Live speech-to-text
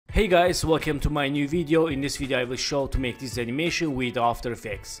Hey guys, welcome to my new video. In this video I will show to make this animation with After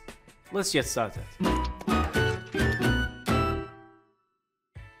Effects. Let's get started.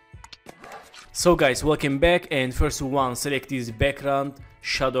 So guys, welcome back, and first we want to select these background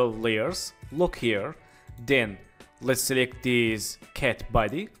shadow layers. Look here. Then let's select this cat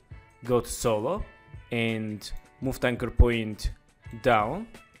body. Go to solo and move the anchor point down.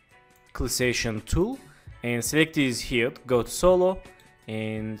 Clickation tool and select this head. Go to solo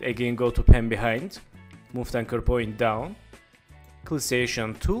and again go to pen behind. Move the anchor point down.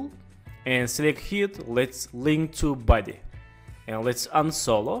 Clickation tool and select head. Let's link to body. And let's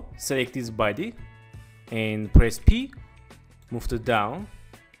unsolo, select this body and press P, move to down.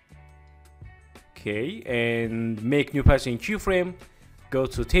 Okay, and make new path in keyframe. Go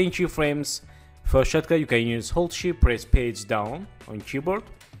to 10 keyframes. For shortcut you can use hold shift, press page down on keyboard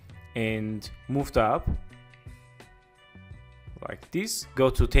and move to up like this. Go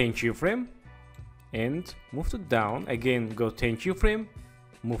to 10 keyframe and move to down. Again go 10 keyframe,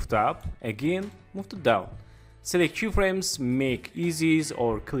 move to up, again move to down. Select keyframes, make easies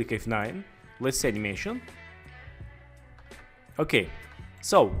or click F9. Let's see animation. Okay,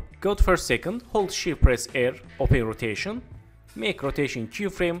 so go to first second, hold shift, press R, open rotation. Make rotation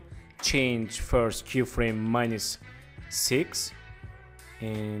keyframe, change first keyframe -6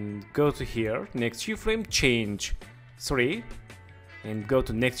 and go to here. Next keyframe, change 3 and go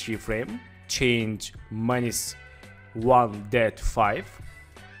to next keyframe, change -1.5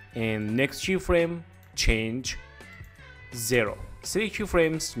 and next keyframe, change 0. Select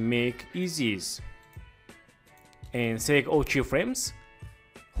keyframes, make easies and select all keyframes,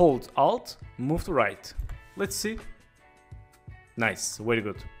 hold alt, move to right. Let's see. Nice, very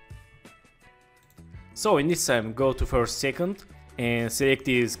good. So in this time go to first second and select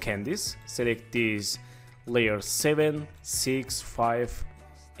these candies. Select these layers 7, 6, 5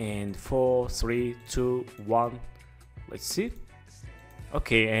 and 4, 3, 2, 1. Let's see.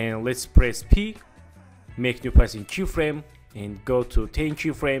 Okay, and let's press P, make new path in keyframe and go to 10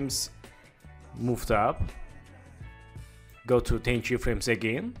 keyframes, move to up, go to 10 keyframes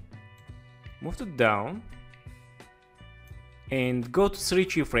again, move to down and go to 3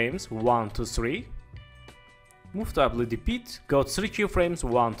 keyframes, 1 to 3, move to up, repeat, go to 3 keyframes,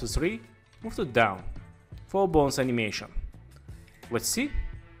 1 to 3, move to down for bones animation. Let's see.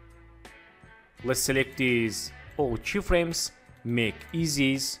 Let's select these all keyframes, make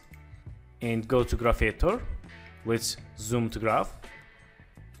easies and go to graph editor. Let's zoom to graph.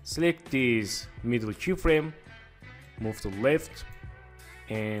 Select this middle keyframe, move to left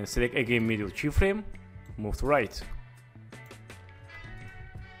and select again middle keyframe, move to right.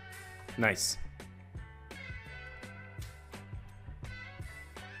 Nice.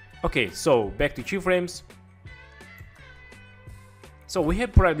 Okay, so back to keyframes. So we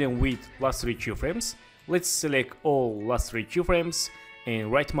have problem with last 3 keyframes. Let's select all last 3 keyframes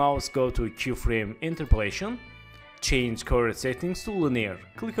and right mouse, go to keyframe interpolation, change coordinate settings to linear,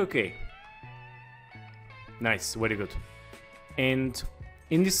 click OK. Nice, very good. And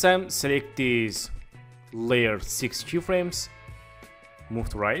in this time select these layer 6 keyframes, move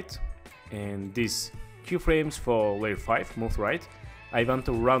to right, and these keyframes for layer 5, move to right. I want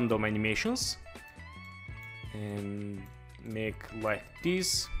to random animations and make like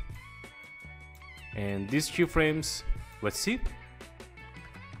this, and these keyframes, let's see.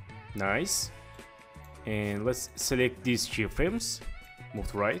 Nice. And let's select these keyframes, move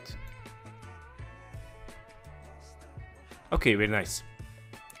to right. Okay, very nice.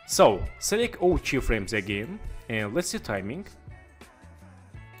 So select all keyframes again and let's see timing.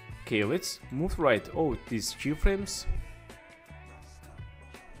 Okay, let's move to right all these keyframes.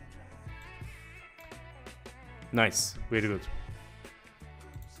 Nice, very good.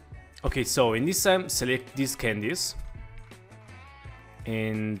 Okay, so in this time select these candies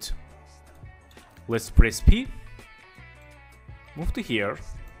and let's press P, move to here,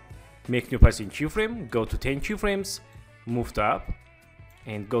 make new path in keyframe, go to 10 keyframes, move to up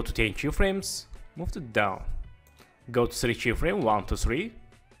and go to 10 keyframes, move to down, go to 3 keyframe, 1 to 3,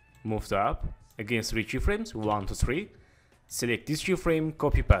 move to up, again 3 keyframes, 1 to 3, select this keyframe,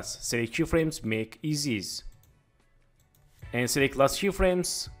 copy path, select keyframes, make easies and select last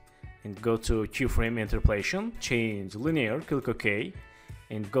keyframes and go to keyframe interpolation, change linear, click OK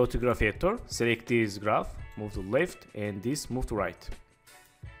and go to graph editor, select this graph, move to left and this move to right.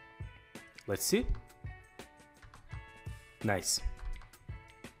 Let's see. Nice.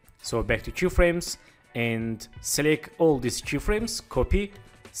 So back to keyframes and select all these keyframes, copy,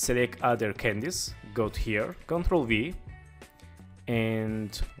 select other candies, go to here, Ctrl V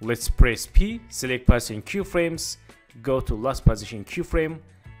and let's press P, select path in keyframes, go to last position keyframe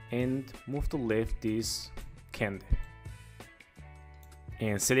and move to left this candy.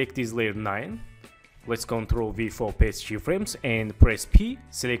 And select this layer 9. Let's Ctrl V for paste keyframes and press P,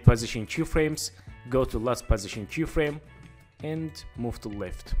 select position keyframes, go to last position keyframe and move to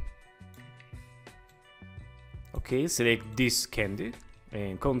left. Okay, select this candy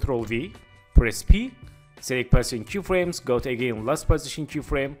and Ctrl V, press P, select position keyframes, go to again last position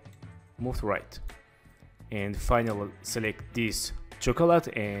keyframe, move to right. And finally select this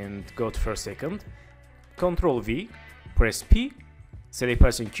chocolate and go to first second. Ctrl V, press P, select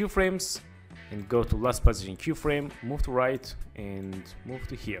position keyframes and go to last position keyframe, move to right and move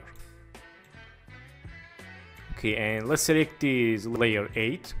to here. Okay, and let's select this layer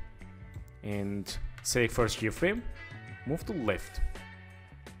 8 and select first keyframe, move to left.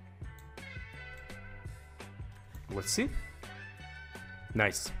 Let's see.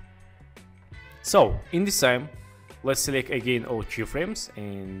 Nice. So in this time, let's select again all keyframes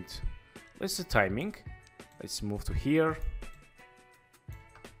and let's do timing. Let's move to here.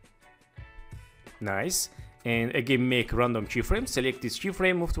 Nice. And again make random keyframe. Select this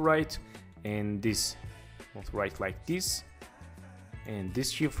keyframe, move to right, and this move to right like this. And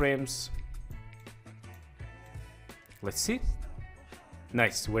these keyframes. Let's see.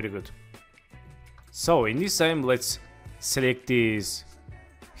 Nice, very good. So in this time, let's select this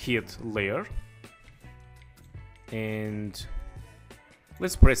heat layer and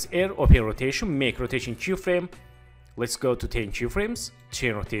let's press R, open rotation, make rotation keyframe. Let's go to 10 keyframes,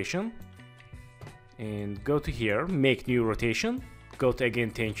 chain rotation, and go to here, make new rotation, go to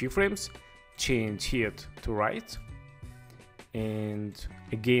again 10 keyframes, change heat to right, and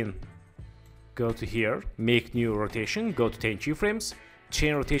again go to here, make new rotation, go to 10 keyframes,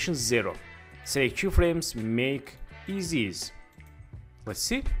 chain rotation 0. Select keyframes, make ease. Let's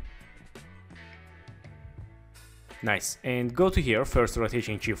see. Nice. And go to here, first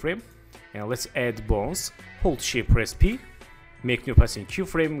rotation keyframe, and let's add bones. Hold Shift, press P, make new position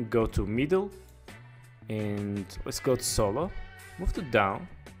keyframe, go to middle, and let's go to solo, move to down,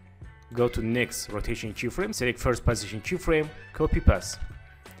 go to next rotation keyframe, select first position keyframe, copy pass,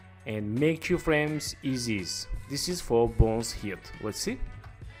 and make keyframes easy. This is for bones hit. Let's see.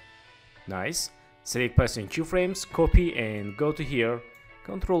 Nice. Select position keyframes, copy and go to here,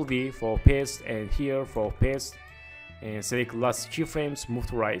 Ctrl V for paste and here for paste, and select last keyframes, move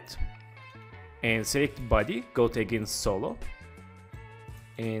to right, and select body, go to again solo,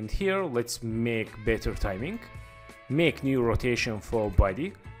 and here let's make better timing, make new rotation for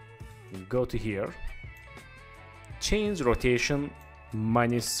body, go to here, change rotation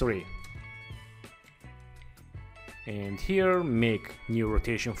 -3, and here make new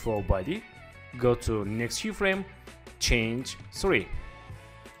rotation for body, go to next keyframe, change 3,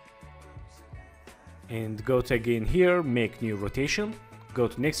 and go to again here, make new rotation, go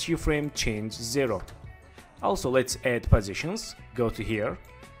to next keyframe, change 0. Also let's add positions, go to here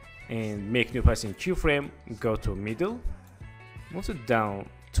and make new position keyframe, go to middle, move it down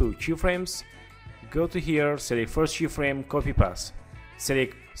 2 keyframes, go to here, select first keyframe, copy pass,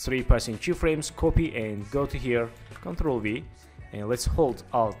 select 3 position keyframes, copy and go to here, Ctrl V, and let's hold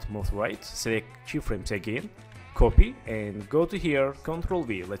Alt, move right, select keyframes again, copy and go to here, Ctrl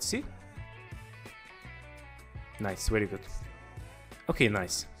V. Let's see. Nice, very good. Okay,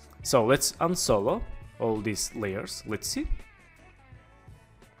 nice. So let's unsolo all these layers. Let's see.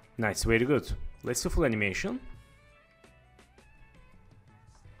 Nice, very good. Let's do full animation.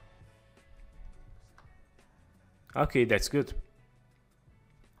 Okay, that's good.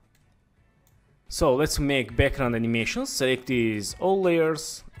 So let's make background animations. Select these all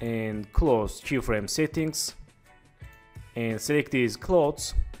layers and close keyframe settings, and select these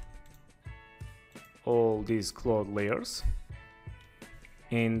clothes, all these cloth layers,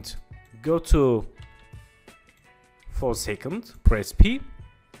 and go to 4 seconds, press P,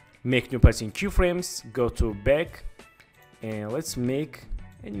 make new position keyframes, go to back, and let's make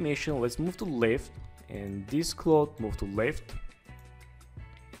animation. Let's move to left, and this cloth move to left,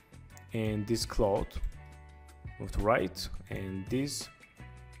 and this cloth move to right, and this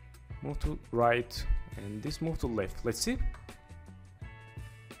move to right, and this move to left. Let's see.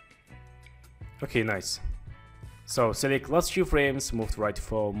 Okay, nice. So select last few frames, move to right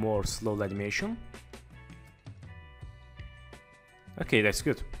for more slow animation. Okay, that's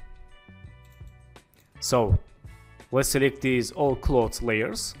good. So let's select these all cloth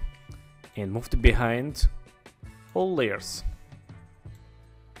layers and move to behind all layers.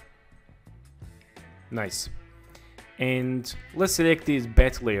 Nice. And let's select these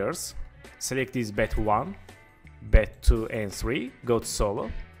bat layers. Select these bat 1, bat 2 and 3, go to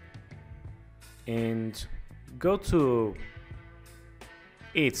solo, and go to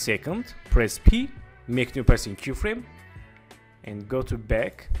 8 seconds, press P, make new passing keyframe, and go to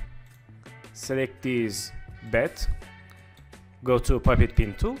back, select this bed, go to puppet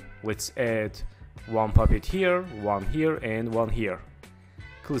pin tool, let's add one puppet here, one here, and one here.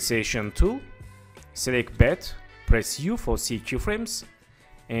 Clickation tool, select bed, press U for C keyframes,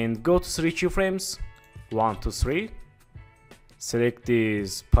 and go to 3 keyframes, 1 to 3, select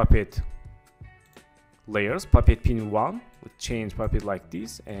these puppet layers, puppet pin 1, we'll change puppet like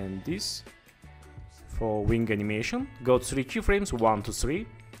this and this. For wing animation, go to 3 keyframes, 1 to 3,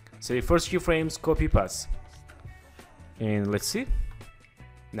 select first keyframes, copy paste, and let's see,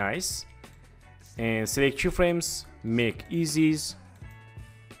 nice. And select keyframes, make easies,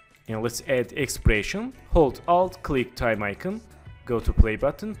 and let's add expression. Hold Alt, click time icon, go to play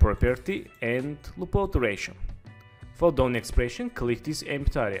button, property, and loopout duration. For down expression, click this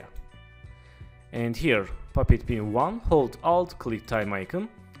empty area. And here, puppet pin 1, hold Alt, click time icon,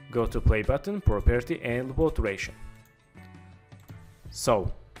 go to play button, property, and loopout duration.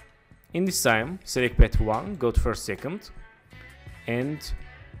 So, in this time, select bed 1, go to first second, and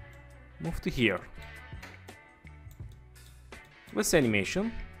move to here. Let's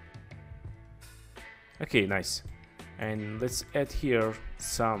animation. Okay, nice. And let's add here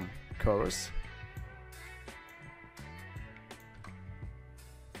some curves.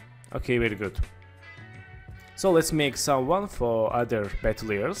 Okay, very good. So let's make someone for other bed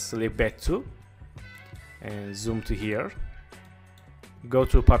layers. Select bed 2 and zoom to here. Go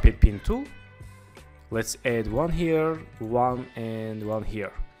to puppet pin tool. Let's add one here, one and one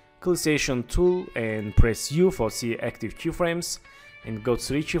here. Clickation tool and press U for see active keyframes, and go to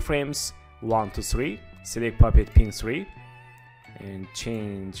 3 keyframes, 1 to 3, select puppet pin 3 and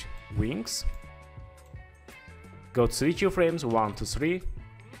change wings. Go to 3 keyframes, 1 to 3,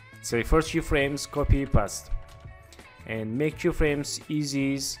 select first keyframes, copy paste, and make keyframes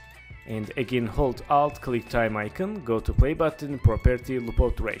easies, and again hold Alt, click time icon, go to play button, property,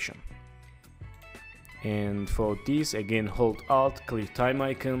 loopout duration. And for this, again hold Alt, click time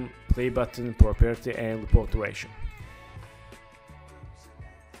icon, play button, property, and loopout duration.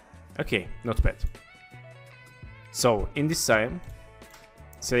 Okay, not bad. So in this time,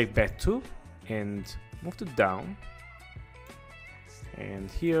 select bed 2 and move to down.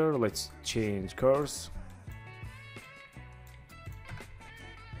 And here let's change curves.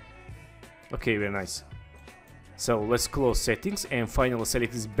 Okay, very nice. So let's close settings and finally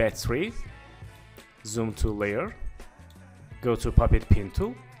select this bed 3. Zoom to layer, go to puppet pin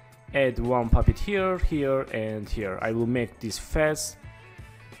tool, add one puppet here, here, and here. I will make this fast,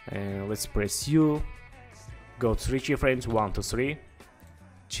 and let's press U, go to 3 keyframes, 1 to 3,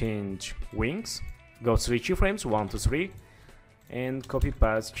 change wings, go to 3 keyframes, 1 to 3, and copy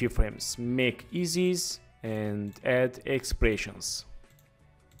paste keyframes, make easies, and add expressions.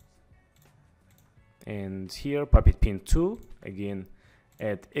 And here puppet pin 2, again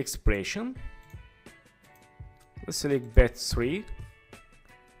add expression. Let's select bed 3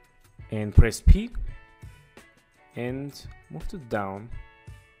 and press P and move to down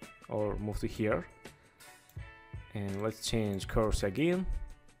or move to here, and let's change curves again.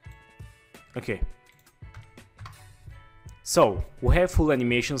 Okay, so we have full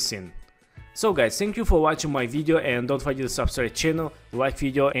animation scene. So guys, thank you for watching my video, and don't forget to subscribe channel, like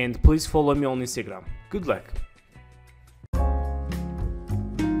video, and please follow me on Instagram. Good luck!